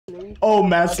Oh,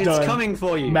 Matt's done. It's coming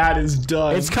for you. Matt is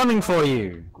done. It's coming for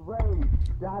you. Great,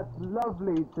 that's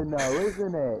lovely to know,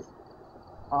 isn't it?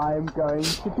 I'm going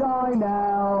to die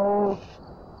now.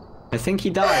 I think he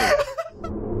died.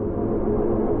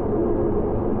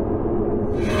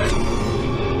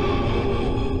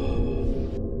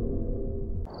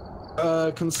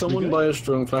 Can someone buy a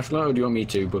strong flashlight, or do you want me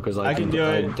to? Because I can do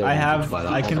it.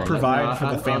 I can provide for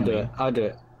the family. I'll do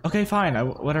it. Okay, fine.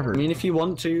 Whatever. I mean, if you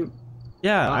want to.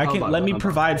 Yeah, I can. Let me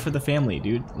provide for the family,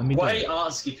 dude. Let me. Why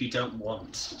ask if you don't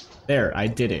want? There, I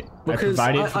did it. Because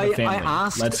I provided for the family. I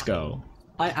asked, Let's go.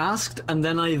 I asked, and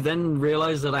then I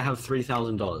realized that I have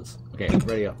 $3,000. Okay,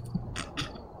 ready up.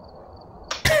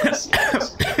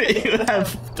 You have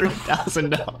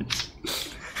 $3,000.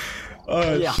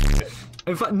 Oh, yeah. shit.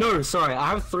 In fact, no, sorry, I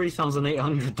have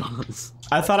 $3,800.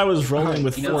 I thought I was rolling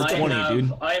with 420,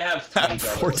 dude. I have $3.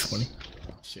 420.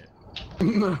 Shit.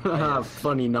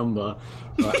 Funny number.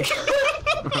 Right.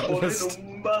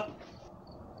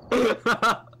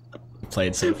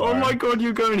 Played so far. Oh my god,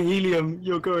 you're going helium.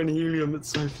 You're going helium. It's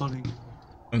so funny.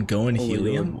 I'm going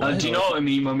helium? Do you know what I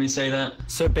mean when we say that?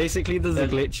 So basically, there's a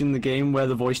glitch in the game where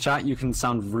the voice chat, you can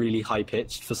sound really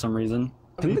high-pitched for some reason.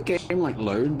 Can the game, like,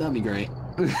 load? That'd be great.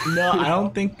 No, I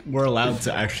don't think we're allowed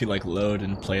to actually, like, load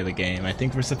and play the game. I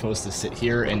think we're supposed to sit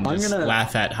here and just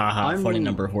laugh at, haha, funny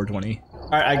number 420.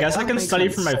 Alright, I guess I can study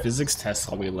for my physics test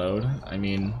while we load. I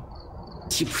mean...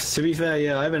 To be fair,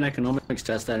 yeah, I have an economics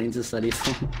test I need to study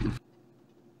for.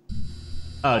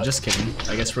 Oh, just kidding.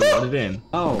 I guess we're loaded in.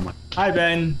 Oh my... Hi,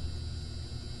 Ben.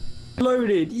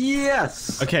 Loaded,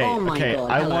 yes! Okay, oh my okay, God,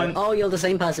 I hello. want... Oh, you're the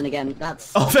same person again.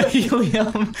 That's... Oh, the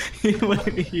helium!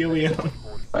 Helium.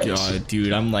 God,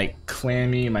 dude, I'm like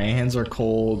clammy, my hands are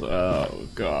cold, oh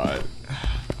god.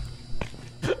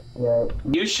 Yeah,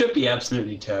 you should be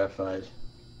absolutely terrified.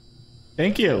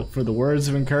 Thank you for the words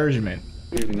of encouragement.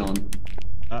 Moving on.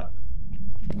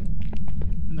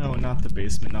 No, not the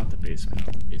basement, not the basement,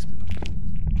 not the basement.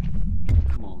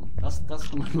 Come on, that's the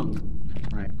one.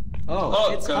 Right.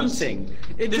 Oh, it's hunting.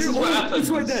 This is what happens. It's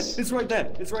right there. It's right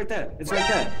there. It's right there. It's right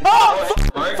there. Oh!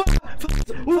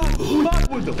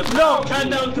 No!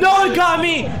 No, it got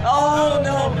me! Oh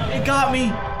no, it got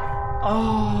me!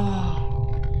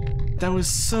 Oh, that was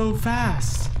so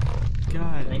fast.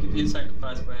 God. Thank you for your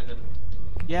sacrifice, Brandon.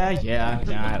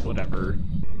 Yeah, whatever.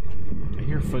 I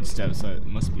hear footsteps, so it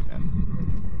must be them.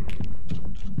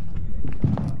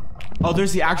 Oh,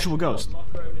 there's the actual ghost.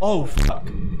 Oh, fuck.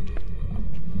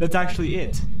 That's actually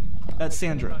it. That's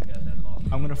Sandra.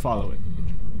 I'm gonna follow it.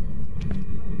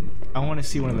 I want to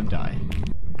see one of them die.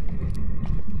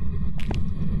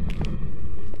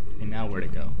 And now where'd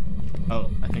it go? Oh,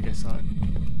 I think I saw it.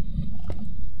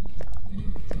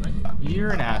 You're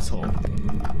an asshole.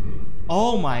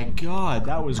 Oh my god,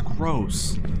 that was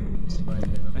gross. Why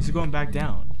is it going back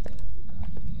down?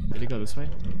 Did it go this way?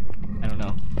 I don't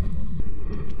know.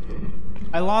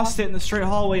 I lost it in the straight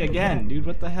hallway again, dude.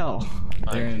 What the hell?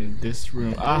 They're in this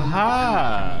room.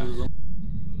 Aha!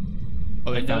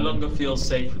 Oh, I no longer feel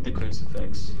safe with the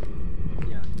crucifix.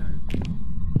 Yeah, no.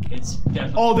 It's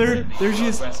definitely. Oh, there she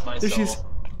is. There she is.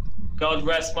 God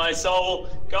rest my soul.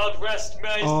 God rest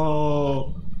my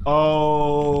soul.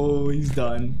 Oh, he's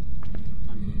done.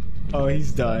 Oh,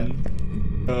 he's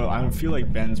done. Oh, I feel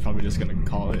like Ben's probably just gonna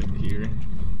call it here.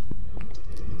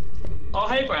 Oh,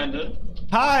 hey, Brandon.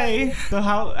 Hi. So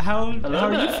how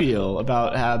do you feel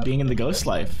about being in the ghost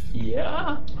life?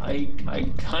 Yeah, I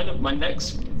kind of, my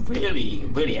neck's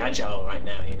really agile right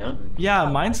now, you know. Yeah,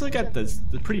 mine's like at the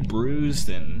pretty bruised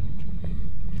and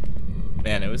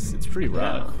man, it's pretty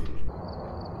rough.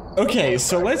 Yeah. Okay,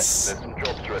 so let's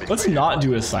not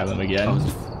do Asylum again.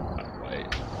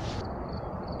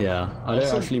 Yeah, I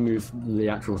don't actually move the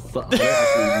actual I don't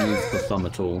actually move the thumb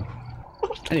at all.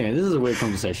 Anyway, this is a weird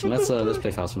conversation. Let's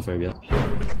play Phasmophobia.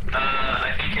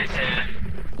 I think it's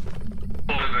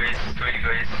 4 degrees, 3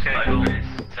 degrees, 5 degrees,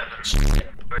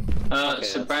 7.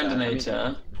 So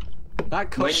Brandonator,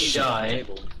 that when you die.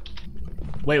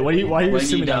 Wait, why are you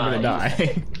assuming I'm gonna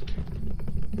die?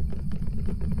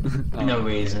 No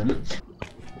reason.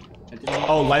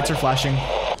 Oh, lights are flashing.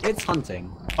 It's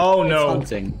hunting. Oh no. It's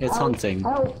hunting. It's hunting.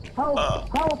 Help!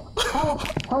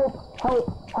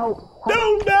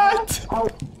 No, Matt!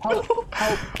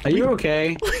 Are you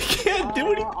okay? We can't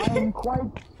do anything. I am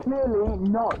quite clearly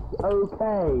not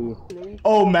okay.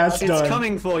 Oh, Matt's done. It's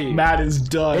coming for you. Matt is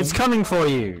done. It's coming for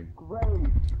you.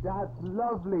 Great, that's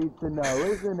lovely to know,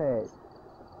 isn't it?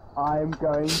 I'm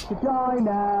going to die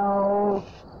now.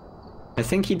 I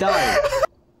think he died.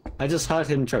 I just heard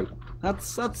him choke.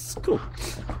 That's cool.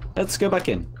 Let's go back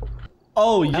in.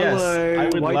 Oh yes, Hello. I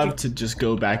would love to just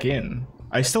go back in.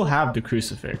 I still have the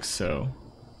crucifix, so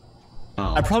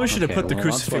Oh, I probably should have okay, put the well,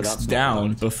 that's why crucifix that's not down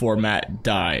worked. before Matt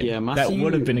died. Yeah, Matthew, that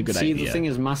would have been a good idea. See, the thing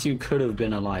is, Matthew could have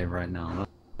been alive right now.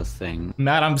 That's the thing.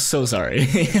 Matt, I'm so sorry.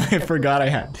 I forgot I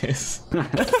had this. I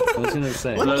was gonna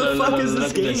say. What the fuck is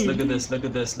this game? Look at this, look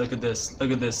at this, look at this,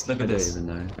 look at this, look I at don't this. even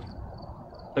know.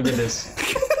 Look at this.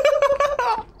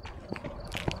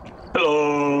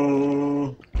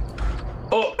 Hello.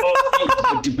 Oh,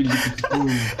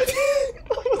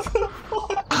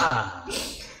 ah.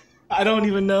 I don't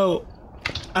even know.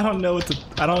 I don't know what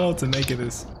to make of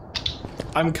this.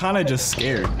 I'm kind of just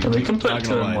scared. We can put Not two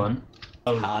gonna in lie. one.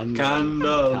 Candle,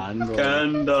 Candle, candle,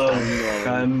 candle,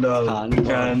 candle, candle,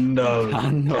 candle,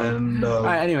 candle. candle.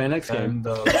 Alright, anyway, next game.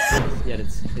 Candle. Yeah,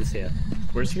 it's here.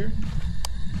 Where's here?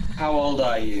 How old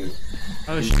are you?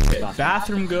 Oh shit.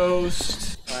 Bathroom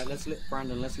ghost. Alright,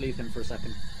 Brandon, let's leave him for a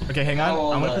second. Okay, hang on. How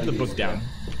old I'm gonna are put the you? book down.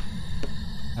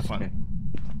 Have fun.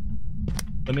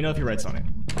 Let me know if he writes on it.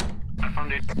 I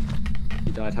found it.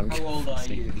 He died having. How old are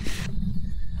you?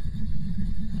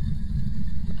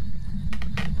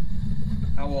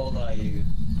 How old are you?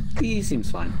 He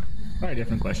seems fine. Alright,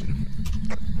 different question.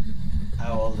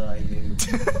 How old are you?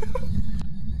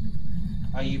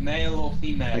 Are you male or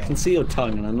female? I can see your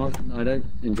tongue, and I don't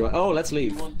enjoy. Oh, let's You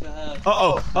leave. want to have...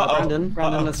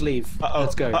 Brandon, let's leave.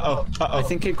 Let's go. I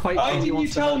think it quite. Why didn't you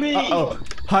tell me?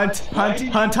 Hunt.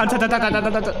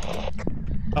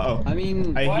 Uh-oh. I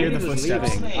mean, I why hear are you the just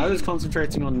footsteps. leaving? I was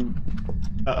concentrating on.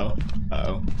 Uh-oh.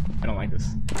 I don't like this.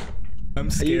 I'm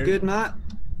Are scared. you good, Matt?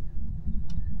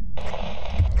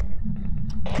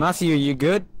 Matthew, are you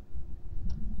good?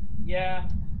 Yeah.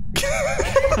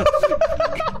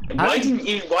 Why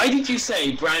did you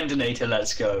say Brandonator,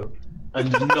 let's go, and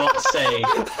not say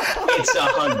it's a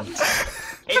hunt?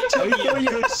 It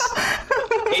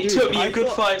took me a good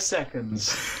 5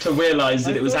 seconds to realise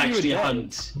that it was thought you were actually a dead.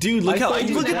 hunt. Dude, look I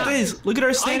look at this. Look at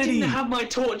our I sanity. didn't have my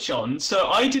torch on, so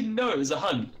I didn't know it was a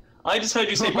hunt. I just heard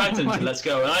you say Brandonator, let's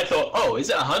go, and I thought, oh, is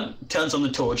it a hunt? Turns on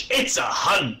the torch, it's a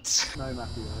hunt! No,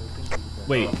 Matthew.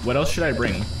 Wait, what else should I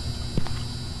bring?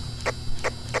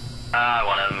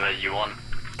 Whatever you want.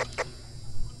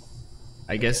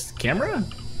 I guess camera?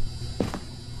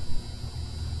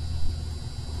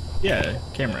 Yeah,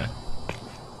 camera.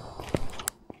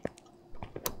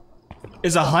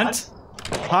 Is a hunt?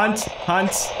 Hunt.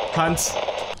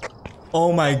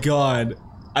 Oh my god.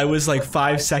 I was like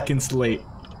 5 seconds late.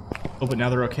 Oh, but now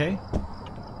they're okay?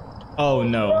 Oh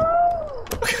no.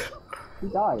 He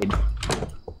died.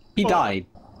 He died.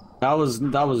 That was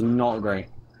not great.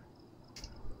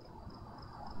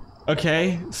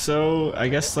 Okay, so I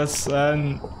guess let's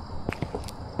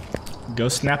go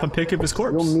snap a pic of his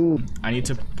corpse. I need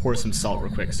to pour some salt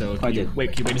real quick. So can you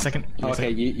wait a second. Give me a Okay,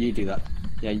 second. you do that.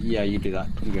 Yeah, you do that.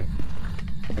 You go.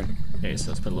 Okay, so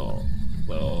let's put a little.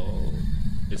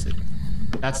 Is it?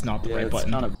 That's not the right it's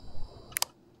button. kind of.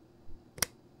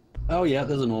 Oh yeah,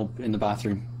 there's an orb in the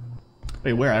bathroom.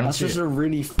 Wait, where? I don't That's see just it. a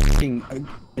really fucking.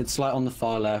 It's like on the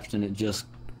far left, and it just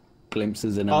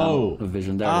glimpses in and out of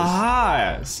vision. There it is.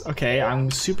 Aha! Okay, I'm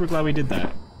super glad we did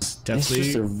that. It's It's definitely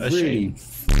just a a really shame.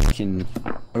 fucking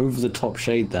over the top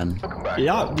shade then.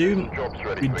 Yeah, dude,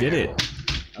 we did it.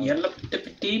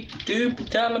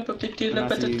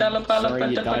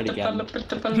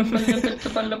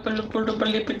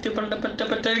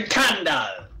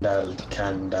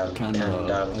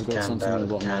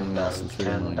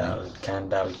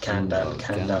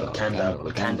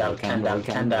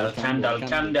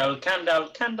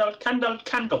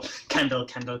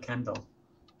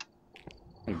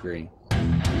 I agree.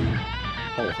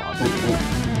 Wholeheartedly.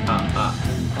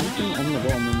 Something on the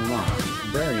bottom of the mouth.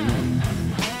 Very annoying.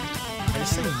 Are you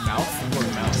saying mouth or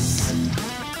mouse?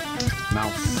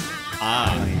 Mouse.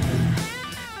 Ah,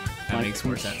 that My makes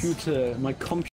more sense. computer, my computer.